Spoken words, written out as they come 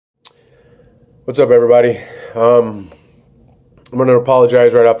What's up, everybody? I'm going to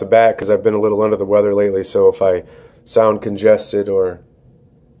apologize right off the bat because I've been a little under the weather lately, so if I sound congested or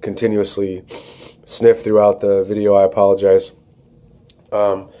continuously sniff throughout the video, I apologize.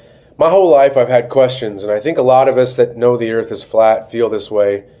 My whole life I've had questions, and I think a lot of us that know the earth is flat feel this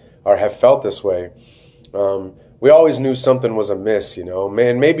way or have felt this way. We always knew something was amiss, you know.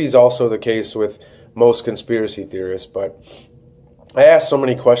 Man, maybe it's also the case with most conspiracy theorists, but I asked so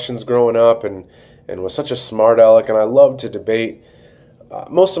many questions growing up and was such a smart aleck, and I loved to debate.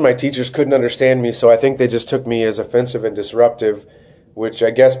 Most of my teachers couldn't understand me, so I think they just took me as offensive and disruptive, which I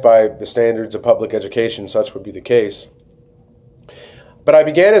guess by the standards of public education, such would be the case. But I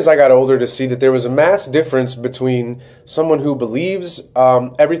began as I got older to see that there was a mass difference between someone who believes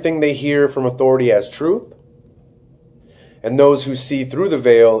everything they hear from authority as truth and those who see through the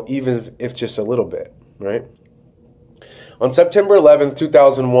veil, even if just a little bit, right? On September 11th,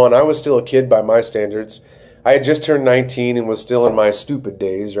 2001, I was still a kid by my standards. I had just turned 19 and was still in my stupid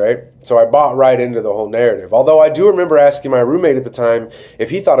days, right? So I bought right into the whole narrative. Although I do remember asking my roommate at the time if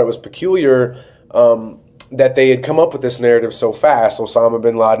he thought it was peculiar that they had come up with this narrative so fast. Osama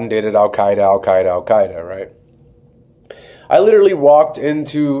bin Laden did it, Al-Qaeda, Al-Qaeda, Al-Qaeda, right? I literally walked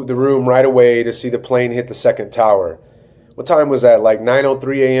into the room right away to see the plane hit the second tower. What time was that? Like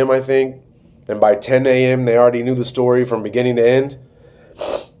 9:03 a.m., I think? And by 10 a.m., they already knew the story from beginning to end.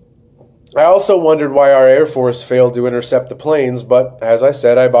 I also wondered why our Air Force failed to intercept the planes, but as I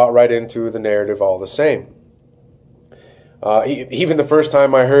said, I bought right into the narrative all the same. Even the first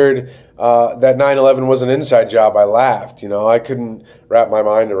time I heard that 9/11 was an inside job, I laughed. You know, I couldn't wrap my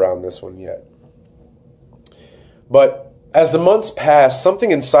mind around this one yet. But as the months passed,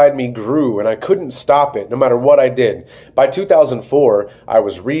 something inside me grew, and I couldn't stop it, no matter what I did. By 2004, I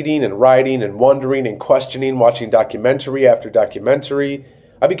was reading and writing and wondering and questioning, watching documentary after documentary.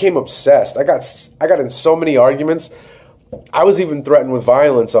 I became obsessed. I got in so many arguments. I was even threatened with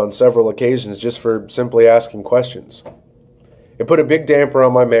violence on several occasions just for simply asking questions. It put a big damper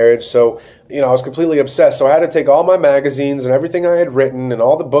on my marriage, so, I was completely obsessed. So I had to take all my magazines and everything I had written and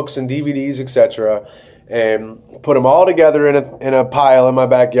all the books and DVDs, etc., and put them all together in a pile in my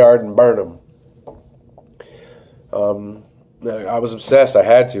backyard and burn them. I was obsessed. I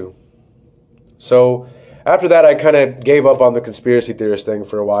had to. So after that, I kind of gave up on the conspiracy theorist thing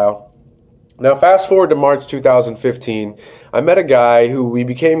for a while. Now, fast forward to March 2015, I met a guy who we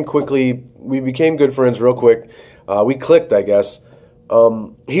became good friends real quick. We clicked, I guess.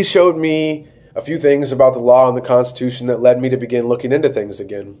 He showed me a few things about the law and the Constitution that led me to begin looking into things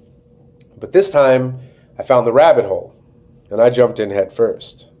again. But this time, I found the rabbit hole, and I jumped in head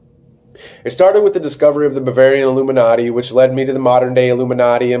first. It started with the discovery of the Bavarian Illuminati, which led me to the modern-day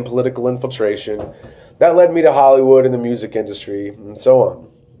Illuminati and political infiltration. That led me to Hollywood and the music industry, and so on.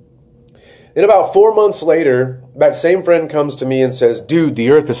 Then about 4 months later, that same friend comes to me and says, "Dude, the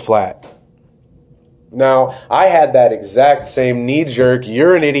earth is flat." Now, I had that exact same knee-jerk,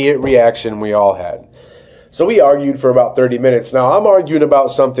 "you're an idiot" reaction we all had. So we argued for about 30 minutes. Now, I'm arguing about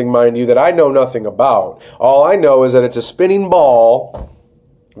something, mind you, that I know nothing about. All I know is that it's a spinning ball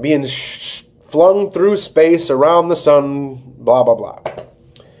being flung through space around the sun, blah, blah, blah.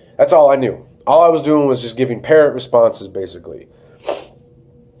 That's all I knew. All I was doing was just giving parrot responses, basically.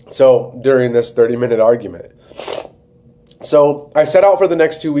 So, during this 30-minute argument. So, I set out for the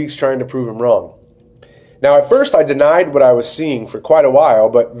next 2 weeks trying to prove him wrong. Now, at first, I denied what I was seeing for quite a while,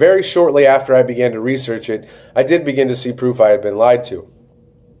 but very shortly after I began to research it, I did begin to see proof I had been lied to.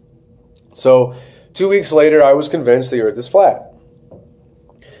 So, 2 weeks later, I was convinced the earth is flat.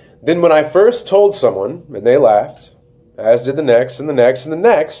 Then when I first told someone, and they laughed, as did the next, and the next, and the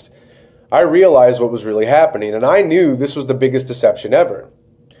next, I realized what was really happening, and I knew this was the biggest deception ever.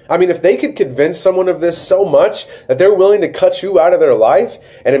 I mean, if they could convince someone of this so much that they're willing to cut you out of their life,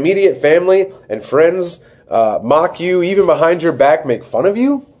 and immediate family and friends mock you, even behind your back make fun of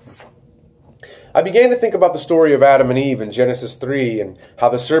you, I began to think about the story of Adam and Eve in Genesis 3 and how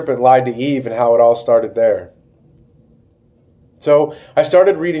the serpent lied to Eve and how it all started there. So I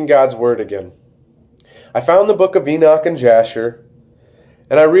started reading God's Word again. I found the book of Enoch and Jasher,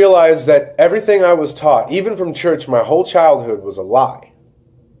 and I realized that everything I was taught, even from church my whole childhood, was a lie.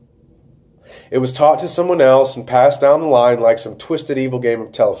 It was taught to someone else and passed down the line like some twisted evil game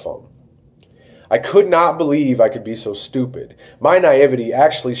of telephone. I could not believe I could be so stupid. My naivety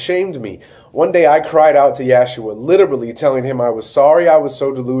actually shamed me. One day I cried out to Yeshua, literally telling him I was sorry I was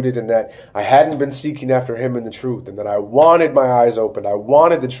so deluded and that I hadn't been seeking after him in the truth and that I wanted my eyes opened. I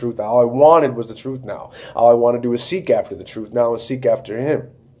wanted the truth. All I wanted was the truth now. All I wanted to do was seek after the truth now and seek after him.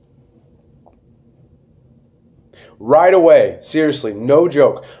 Right away, seriously, no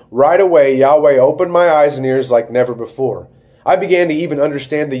joke, right away, Yahweh opened my eyes and ears like never before. I began to even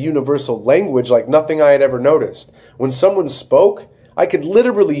understand the universal language like nothing I had ever noticed. When someone spoke, I could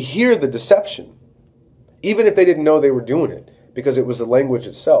literally hear the deception, even if they didn't know they were doing it, because it was the language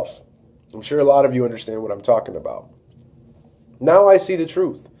itself. I'm sure a lot of you understand what I'm talking about. Now I see the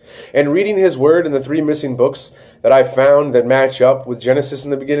truth. And reading his word in the 3 missing books that I found that match up with Genesis in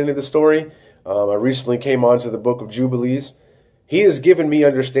the beginning of the story, I recently came onto the book of Jubilees. He has given me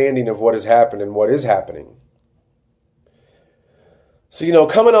understanding of what has happened and what is happening. So,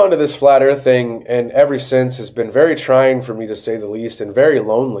 coming onto this flat earth thing and ever since has been very trying for me, to say the least, and very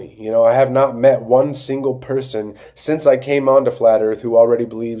lonely. I have not met one single person since I came onto flat earth who already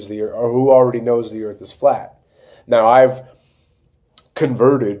believes the earth, or who already knows the earth is flat. Now, I've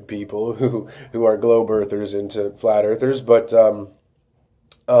converted people who are globe earthers into flat earthers, but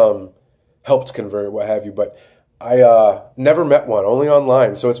helped convert, what have you. But I never met one, only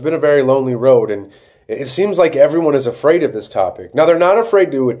online. So it's been a very lonely road, and it seems like everyone is afraid of this topic. Now, they're not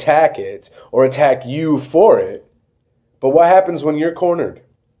afraid to attack it or attack you for it. But what happens when you're cornered?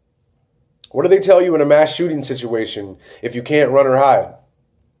 What do they tell you in a mass shooting situation if you can't run or hide?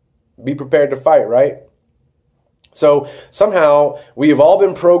 Be prepared to fight, right? So somehow we have all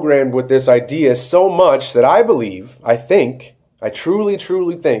been programmed with this idea so much that I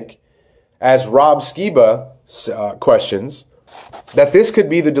truly think, as Rob Skiba questions, that this could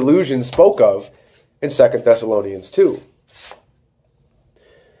be the delusion spoke of in 2 Thessalonians 2.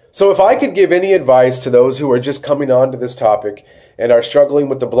 So if I could give any advice to those who are just coming on to this topic and are struggling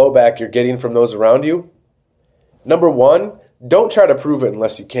with the blowback you're getting from those around you, number one, don't try to prove it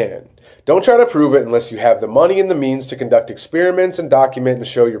unless you can. Don't try to prove it unless you have the money and the means to conduct experiments and document and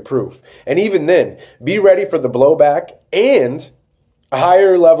show your proof. And even then, be ready for the blowback and a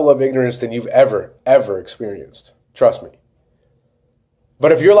higher level of ignorance than you've ever experienced. Trust me.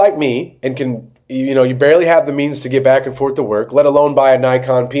 But if you're like me and you barely have the means to get back and forth to work, let alone buy a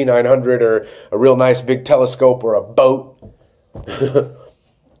Nikon P900 or a real nice big telescope or a boat,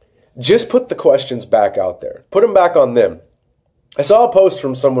 just put the questions back out there. Put them back on them. I saw a post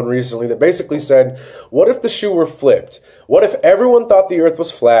from someone recently that basically said, what if the shoe were flipped? What if everyone thought the earth was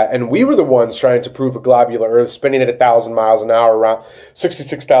flat and we were the ones trying to prove a globular earth spinning at 1,000 miles an hour around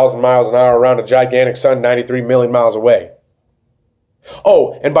 66,000 miles an hour around a gigantic sun 93 million miles away?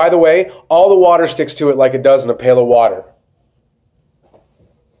 Oh, and by the way, all the water sticks to it like it does in a pail of water.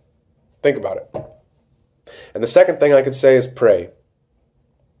 Think about it. And the second thing I could say is pray.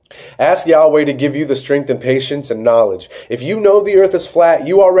 Ask Yahweh to give you the strength and patience and knowledge. If you know the earth is flat,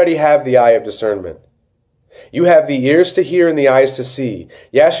 you already have the eye of discernment. You have the ears to hear and the eyes to see.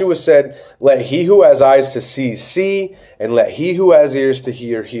 Yeshua said, let he who has eyes to see, see, and let he who has ears to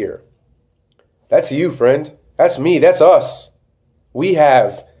hear, hear. That's you, friend. That's me. That's us. We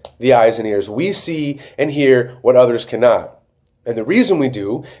have the eyes and ears. We see and hear what others cannot. And the reason we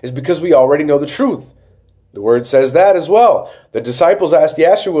do is because we already know the truth. The word says that as well. The disciples asked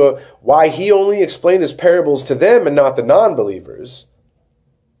Yeshua why he only explained his parables to them and not the non-believers.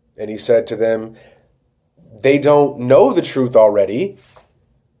 And he said to them, they don't know the truth already,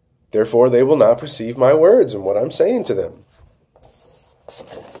 therefore they will not perceive my words and what I'm saying to them.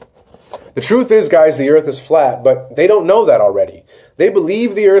 The truth is, guys, the earth is flat, but they don't know that already. They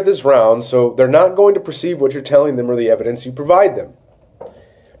believe the earth is round, so they're not going to perceive what you're telling them or the evidence you provide them.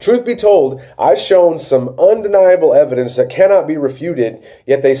 Truth be told, I've shown some undeniable evidence that cannot be refuted,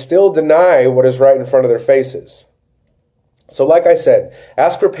 yet they still deny what is right in front of their faces. So like I said,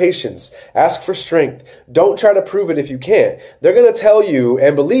 ask for patience, ask for strength. Don't try to prove it if you can't. They're going to tell you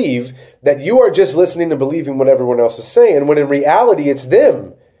and believe that you are just listening and believing what everyone else is saying, when in reality it's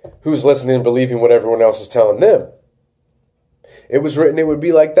them who's listening and believing what everyone else is telling them. It was written it would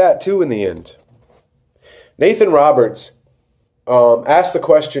be like that too in the end. Nathan Roberts asked the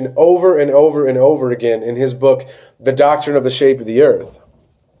question over and over and over again in his book, The Doctrine of the Shape of the Earth.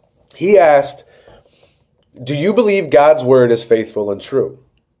 He asked, do you believe God's word is faithful and true?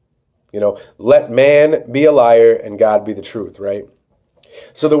 Let man be a liar and God be the truth, right?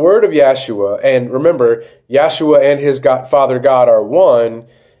 So the word of Yeshua, and remember, Yeshua and his Father God are one.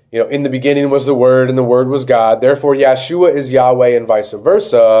 In the beginning was the Word, and the Word was God. Therefore, Yeshua is Yahweh, and vice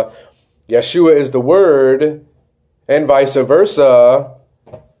versa. Yeshua is the Word, and vice versa.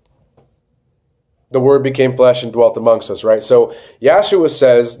 The Word became flesh and dwelt amongst us, right? So Yeshua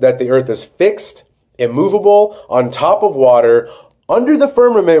says that the earth is fixed, immovable, on top of water, under the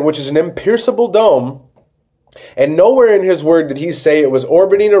firmament, which is an impierceable dome. And nowhere in his word did he say it was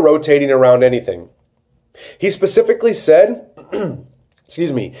orbiting or rotating around anything. He specifically said,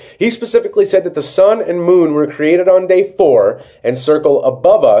 Excuse me. He specifically said that the sun and moon were created on day 4 and circle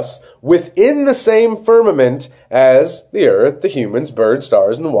above us within the same firmament as the earth, the humans, birds,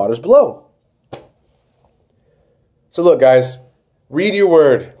 stars, and the waters below. So look, guys, read your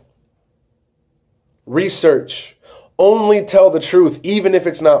word. Research. Only tell the truth, even if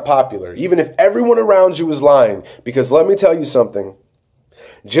it's not popular, even if everyone around you is lying. Because let me tell you something.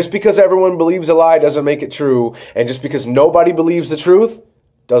 Just because everyone believes a lie doesn't make it true, and just because nobody believes the truth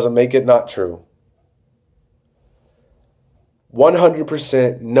doesn't make it not true.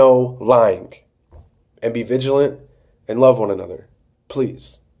 100% no lying. And be vigilant and love one another.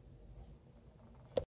 Please.